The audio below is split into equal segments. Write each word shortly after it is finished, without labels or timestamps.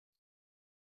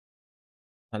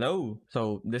Hello.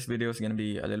 So this video is going to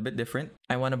be a little bit different.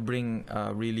 I want to bring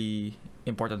a really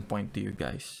important point to you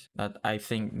guys that I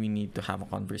think we need to have a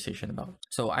conversation about.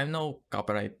 So I'm no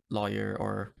copyright lawyer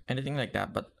or anything like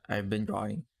that, but I've been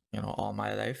drawing, all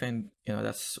my life, and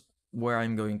that's where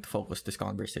I'm going to focus this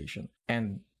conversation.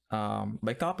 And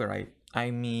by copyright,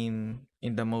 I mean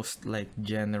in the most like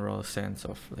general sense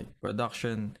of like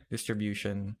production,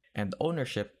 distribution, and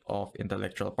ownership of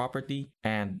intellectual property.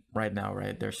 And right now,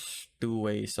 right, there's two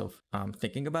ways of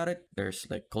thinking about it. There's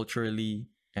like culturally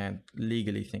and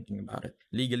legally thinking about it.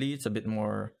 Legally, it's a bit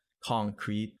more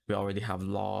concrete. We already have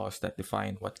laws that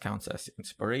define what counts as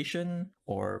inspiration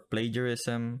or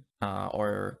plagiarism,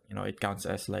 or it counts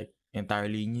as like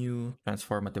entirely new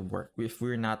transformative work. If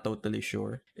we're not totally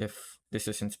sure if this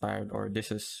is inspired or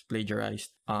this is plagiarized,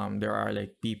 there are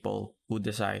like people who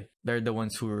decide. They're the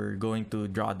ones who are going to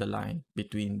draw the line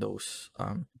between those,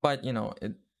 but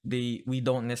we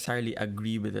don't necessarily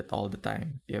agree with it all the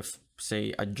time. If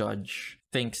say a judge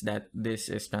thinks that this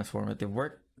is transformative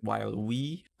work, while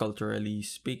we, culturally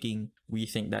speaking, we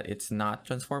think that it's not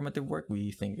transformative work,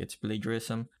 we think it's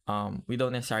plagiarism, we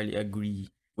don't necessarily agree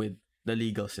with the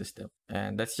legal system,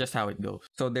 and that's just how it goes.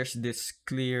 So there's this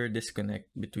clear disconnect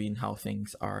between how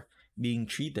things are being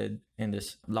treated in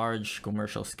this large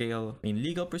commercial scale in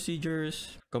legal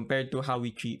procedures compared to how we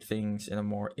treat things in a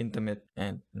more intimate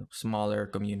and smaller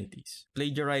communities.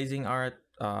 Plagiarizing art,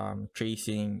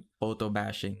 tracing, photo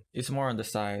bashing is more on the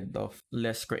side of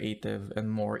less creative and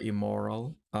more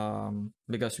immoral,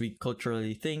 because we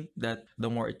culturally think that the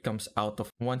more it comes out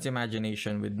of one's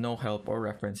imagination with no help or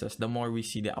references, the more we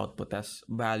see the output as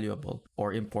valuable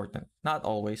or important. Not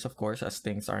always, of course, as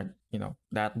things aren't,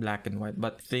 that black and white,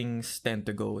 but things tend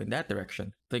to go in that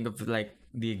direction. Think of like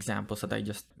the examples that I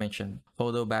just mentioned: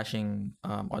 photo bashing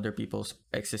other people's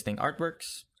existing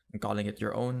artworks and calling it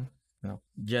your own,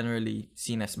 generally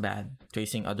seen as bad.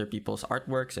 Tracing other people's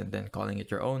artworks and then calling it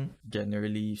your own,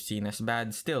 generally seen as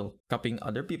bad still. Copying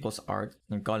other people's art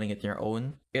and calling it your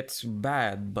own, it's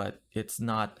bad, but it's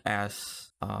not as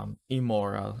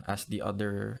immoral as the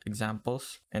other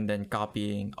examples. And then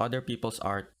copying other people's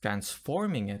art,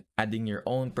 transforming it, adding your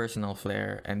own personal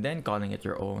flair, and then calling it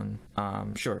your own,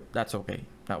 sure, that's okay.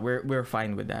 We're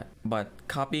fine with that. But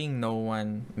copying no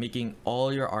one, making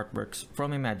all your artworks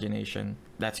from imagination,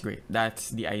 that's great. That's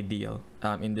the ideal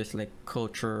in this like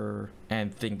culture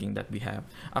and thinking that we have.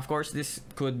 Of course, this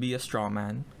could be a straw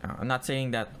man. I'm not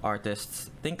saying that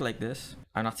artists think like this.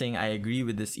 I'm not saying I agree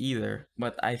with this either,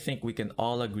 but I think we can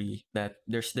all agree that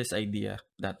there's this idea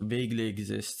that vaguely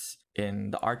exists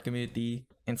in the art community,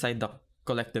 inside the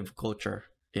collective culture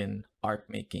in art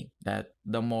making, that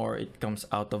the more it comes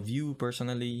out of you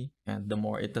personally and the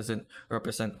more it doesn't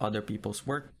represent other people's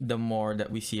work, the more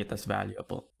that we see it as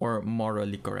valuable or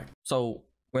morally correct. So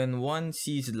when one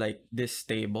sees like this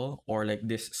table or like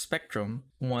this spectrum,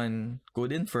 one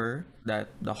could infer that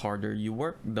the harder you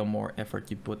work, the more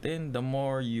effort you put in, the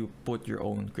more you put your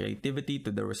own creativity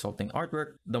to the resulting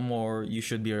artwork, the more you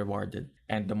should be rewarded.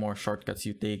 And the more shortcuts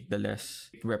you take, the less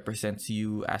it represents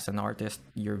you as an artist,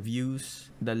 your views,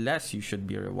 the less you should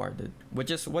be rewarded. Which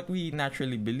is what we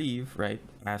naturally believe, right?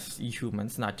 As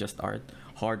humans, not just art.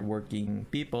 Hardworking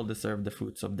people deserve the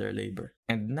fruits of their labor.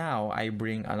 And now I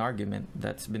bring an argument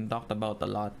that's been talked about a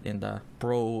lot in the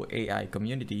pro AI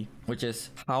community, which is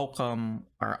how come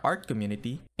our art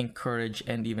community encourage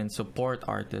and even support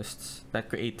artists that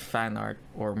create fan art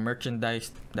or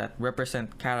merchandise that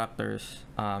represent characters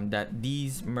that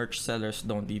these merch sellers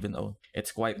don't even own.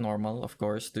 It's quite normal, of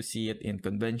course, to see it in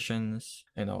conventions,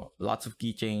 lots of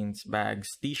keychains,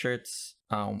 bags, t-shirts,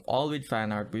 all with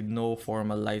fan art with no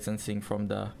formal licensing from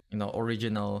the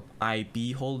original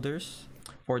IP holders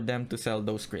for them to sell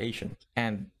those creations.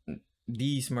 And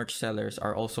these merch sellers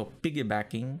are also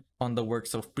piggybacking on the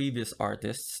works of previous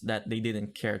artists that they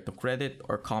didn't care to credit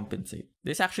or compensate.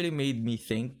 This actually made me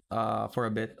think for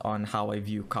a bit on how I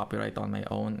view copyright on my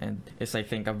own, and is, I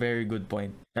think, a very good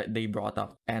point that they brought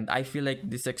up. And I feel like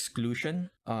this exclusion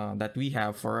that we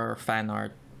have for our fan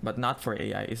art but not for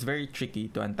AI is very tricky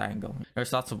to untangle.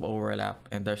 There's lots of overlap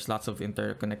and there's lots of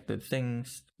interconnected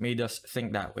things made us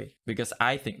think that way, because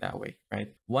I think that way,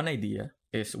 right? One idea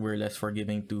is we're less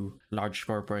forgiving to large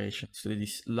corporations, to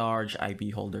these large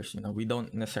IP holders. We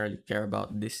don't necessarily care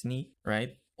about Disney,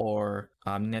 right? Or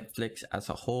Netflix as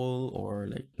a whole, or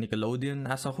like Nickelodeon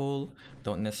as a whole.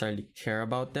 Don't necessarily care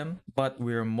about them, but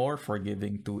we're more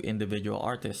forgiving to individual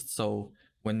artists. So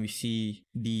when we see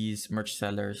these merch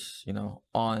sellers,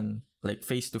 on like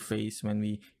face to face, when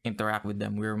we interact with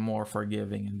them, we're more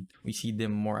forgiving and we see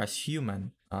them more as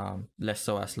human, less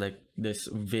so as like this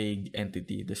vague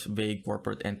entity, this vague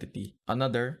corporate entity.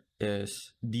 Another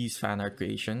is these fan art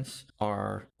creations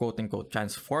are quote unquote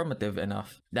transformative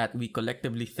enough that we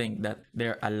collectively think that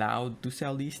they're allowed to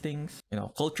sell these things. You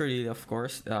know, culturally, of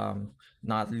course,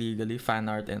 not legally. Fan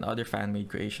art and other fan-made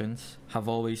creations have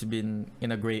always been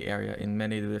in a gray area in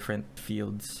many different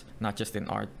fields, not just in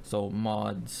art. So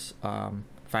mods,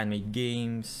 fan-made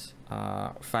games,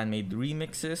 fan-made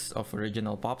remixes of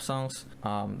original pop songs,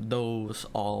 those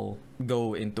all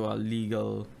go into a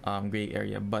legal gray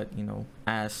area. But you know,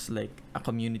 as like a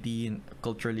community and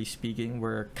culturally speaking,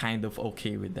 we're kind of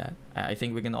okay with that. I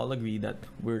think we can all agree that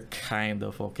we're kind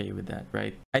of okay with that,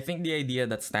 right? I think the idea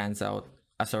that stands out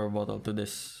as a rebuttal to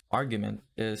this argument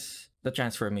is the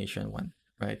transformation one,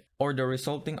 right? Or the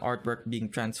resulting artwork being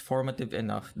transformative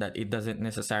enough that it doesn't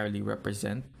necessarily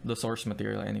represent the source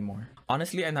material anymore.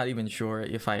 Honestly, I'm not even sure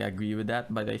if I agree with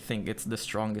that, but I think it's the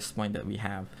strongest point that we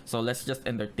have. So let's just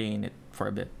entertain it for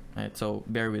a bit. Right, so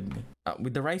bear with me.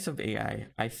 With the rise of AI,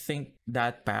 I think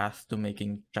that path to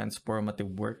making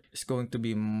transformative work is going to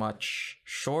be much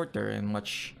shorter and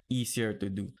much easier to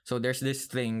do. So there's this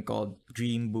thing called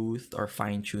dream boost or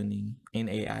fine tuning in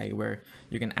AI where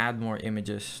you can add more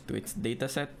images to its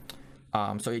dataset,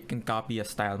 so it can copy a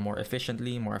style more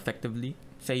efficiently, more effectively.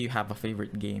 Say you have a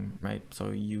favorite game, right?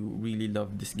 So you really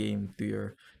love this game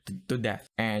to death,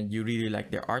 and you really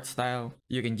like their art style.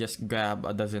 You can just grab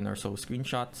a dozen or so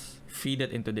screenshots, feed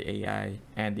it into the AI,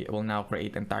 and it will now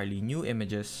create entirely new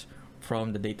images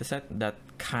from the dataset that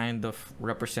kind of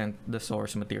represent the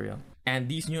source material. And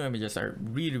these new images are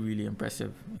really, really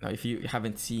impressive. If you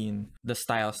haven't seen the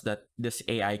styles that this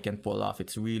AI can pull off,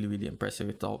 it's really, really impressive.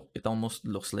 It almost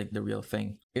looks like the real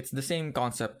thing. It's the same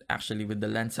concept actually with the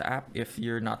Lensa app. If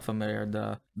you're not familiar,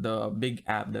 the big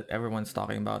app that everyone's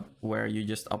talking about, where you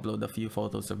just upload a few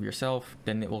photos of yourself,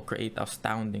 then it will create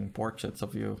astounding portraits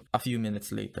of you a few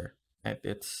minutes later. Right?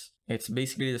 It's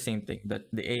basically the same thing, that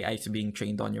the AI is being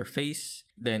trained on your face,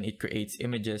 then it creates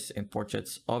images and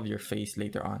portraits of your face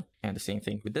later on. And the same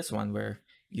thing with this one, where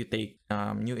you take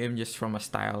new images from a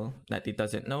style that it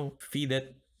doesn't know, feed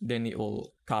it, then it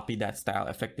will copy that style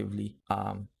effectively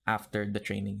after the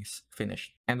training is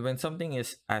finished. And when something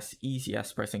is as easy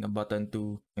as pressing a button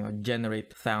to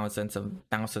generate thousands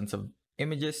of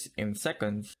images in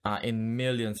seconds in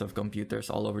millions of computers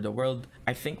all over the world,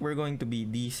 I think we're going to be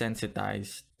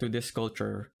desensitized to this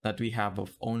culture that we have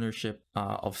of ownership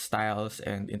of styles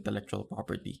and intellectual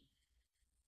property.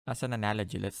 As an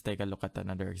analogy, let's take a look at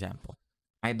another example.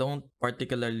 I don't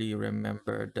particularly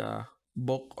remember the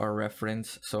book or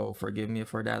reference, so forgive me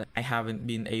for that. I haven't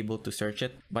been able to search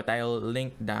it, but I'll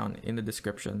link down in the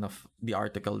description of the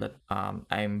article that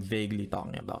I'm vaguely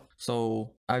talking about.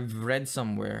 So I've read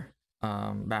somewhere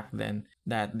back then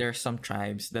that there's some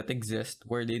tribes that exist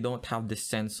where they don't have this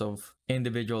sense of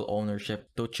individual ownership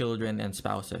to children and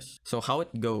spouses. So how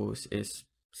it goes is,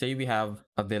 say we have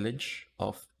a village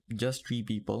of just 3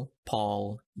 people,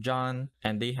 Paul, John,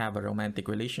 and they have a romantic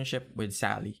relationship with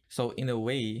Sally. So in a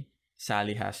way,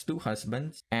 Sally has 2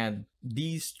 husbands, and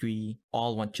these 3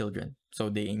 all want children. So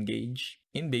they engage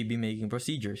in baby making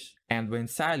procedures. And when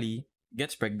Sally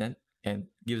gets pregnant and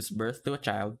gives birth to a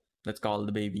child, let's call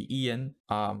the baby Ian,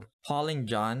 Paul and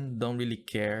John don't really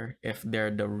care if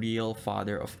they're the real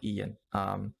father of Ian.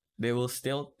 They will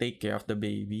still take care of the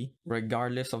baby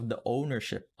regardless of the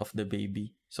ownership of the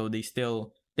baby. So they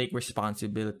still take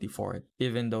responsibility for it,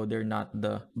 even though they're not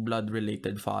the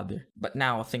blood-related father. But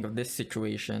now think of this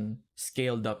situation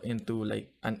scaled up into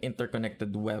like an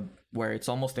interconnected web where it's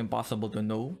almost impossible to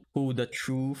know who the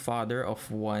true father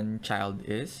of one child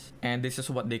is. And this is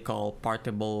what they call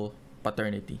partible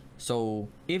paternity. So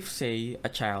if, say, a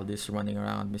child is running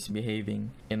around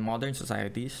misbehaving in modern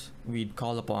societies, we'd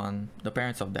call upon the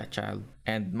parents of that child,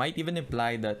 and might even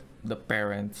imply that the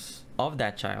parents of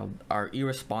that child are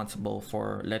irresponsible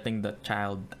for letting the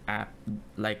child act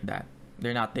like that.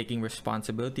 They're not taking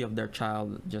responsibility of their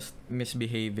child just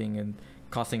misbehaving and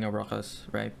causing a ruckus,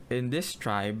 right? In this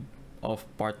tribe of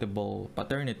partible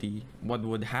paternity, what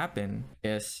would happen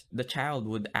is the child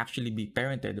would actually be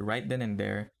parented right then and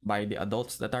there by the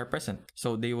adults that are present.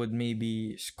 So they would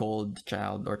maybe scold the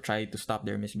child or try to stop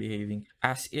their misbehaving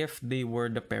as if they were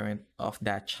the parent of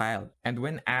that child. And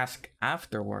when asked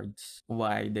afterwards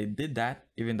why they did that,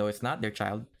 even though it's not their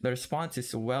child, the response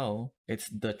is, well, it's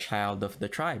the child of the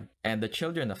tribe, and the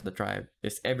children of the tribe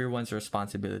is everyone's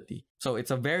responsibility. So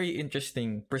it's a very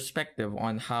interesting perspective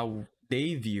on how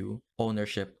they view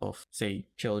ownership of, say,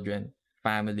 children,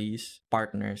 families,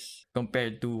 partners,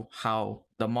 compared to how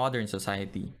the modern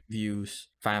society views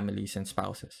families and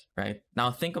spouses, right?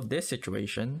 Now think of this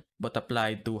situation, but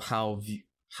applied to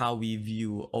how we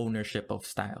view ownership of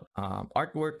style,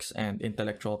 artworks, and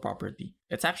intellectual property.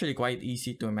 It's actually quite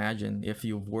easy to imagine if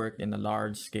you've worked in a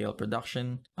large-scale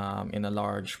production, in a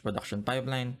large production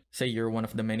pipeline. Say you're one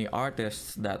of the many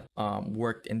artists that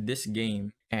worked in this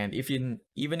game, and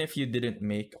even if you didn't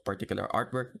make a particular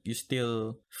artwork, you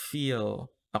still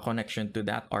feel a connection to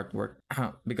that artwork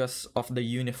because of the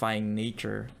unifying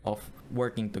nature of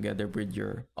working together with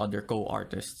your other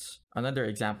co-artists. Another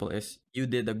example is you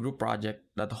did a group project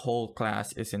that the whole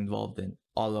class is involved in.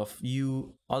 All of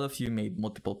you made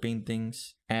multiple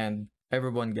paintings, and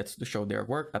everyone gets to show their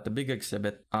work at the big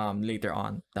exhibit later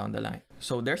on down the line.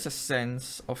 So there's a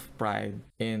sense of pride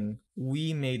in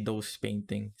we made those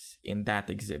paintings in that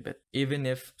exhibit. Even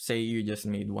if, say, you just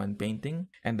made one painting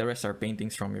and the rest are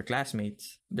paintings from your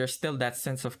classmates, there's still that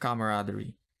sense of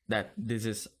camaraderie that this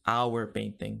is our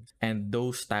painting and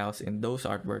those styles in those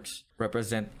artworks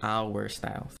represent our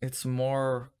styles. It's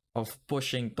more of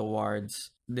pushing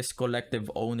towards this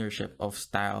collective ownership of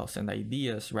styles and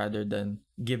ideas rather than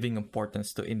giving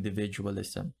importance to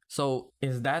individualism. So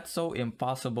is that so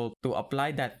impossible to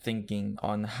apply that thinking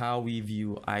on how we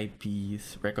view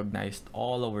IPs recognized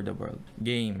all over the world?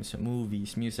 Games,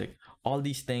 movies, music, all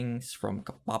these things from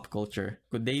pop culture,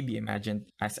 could they be imagined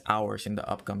as ours in the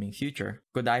upcoming future?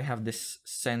 Could I have this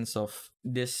sense of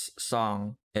this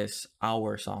song is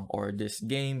our song or this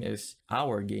game is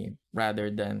our game rather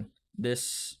than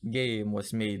this game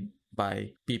was made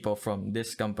by people from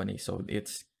this company, so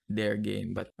it's their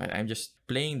game, but I'm just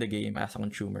playing the game as a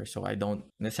consumer, so I don't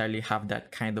necessarily have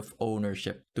that kind of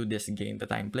ownership to this game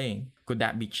that I'm playing. Could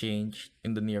that be changed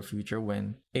in the near future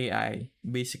when AI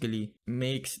basically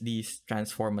makes these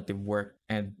transformative work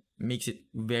and makes it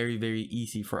very, very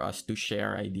easy for us to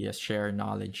share ideas, share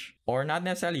knowledge, or not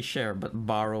necessarily share, but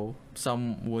borrow.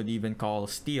 Some would even call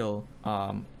steal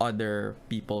other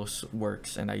people's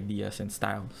works and ideas and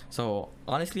styles. So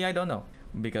honestly, I don't know,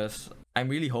 because I'm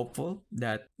really hopeful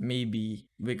that maybe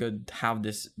we could have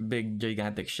this big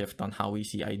gigantic shift on how we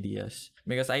see ideas,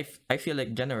 because I feel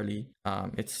like generally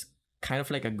it's kind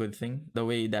of like a good thing, the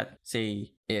way that,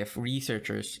 say, if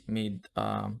researchers made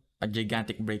a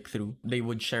gigantic breakthrough, they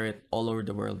would share it all over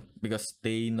the world because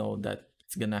they know that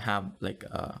it's gonna have like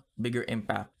a bigger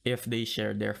impact if they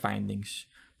share their findings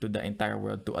to the entire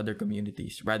world, to other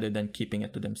communities, rather than keeping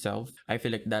it to themselves. I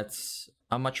feel like that's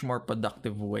a much more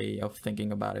productive way of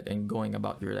thinking about it and going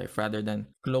about your life, rather than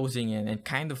closing in and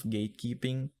kind of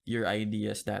gatekeeping your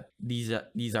ideas that these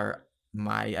are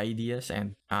my ideas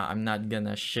and I'm not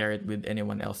gonna share it with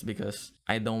anyone else because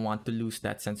I don't want to lose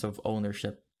that sense of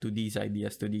ownership to these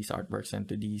ideas, to these artworks, and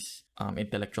to these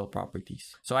intellectual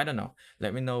properties. So I don't know.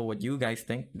 Let me know what you guys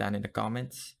think down in the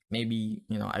comments. Maybe,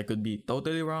 I could be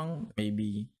totally wrong.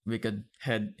 Maybe we could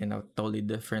head in a totally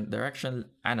different direction.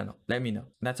 I don't know. Let me know.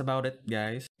 That's about it,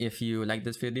 guys. If you like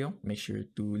this video, make sure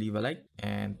to leave a like.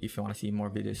 And if you want to see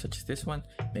more videos such as this one,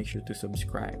 make sure to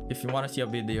subscribe. If you want to see a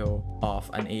video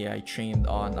of an AI trained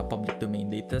on a public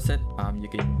domain dataset, you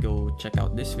can go check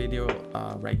out this video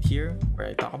right here where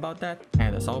I talk about that.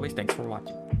 And as always, thanks for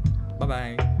watching.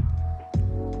 Bye-bye.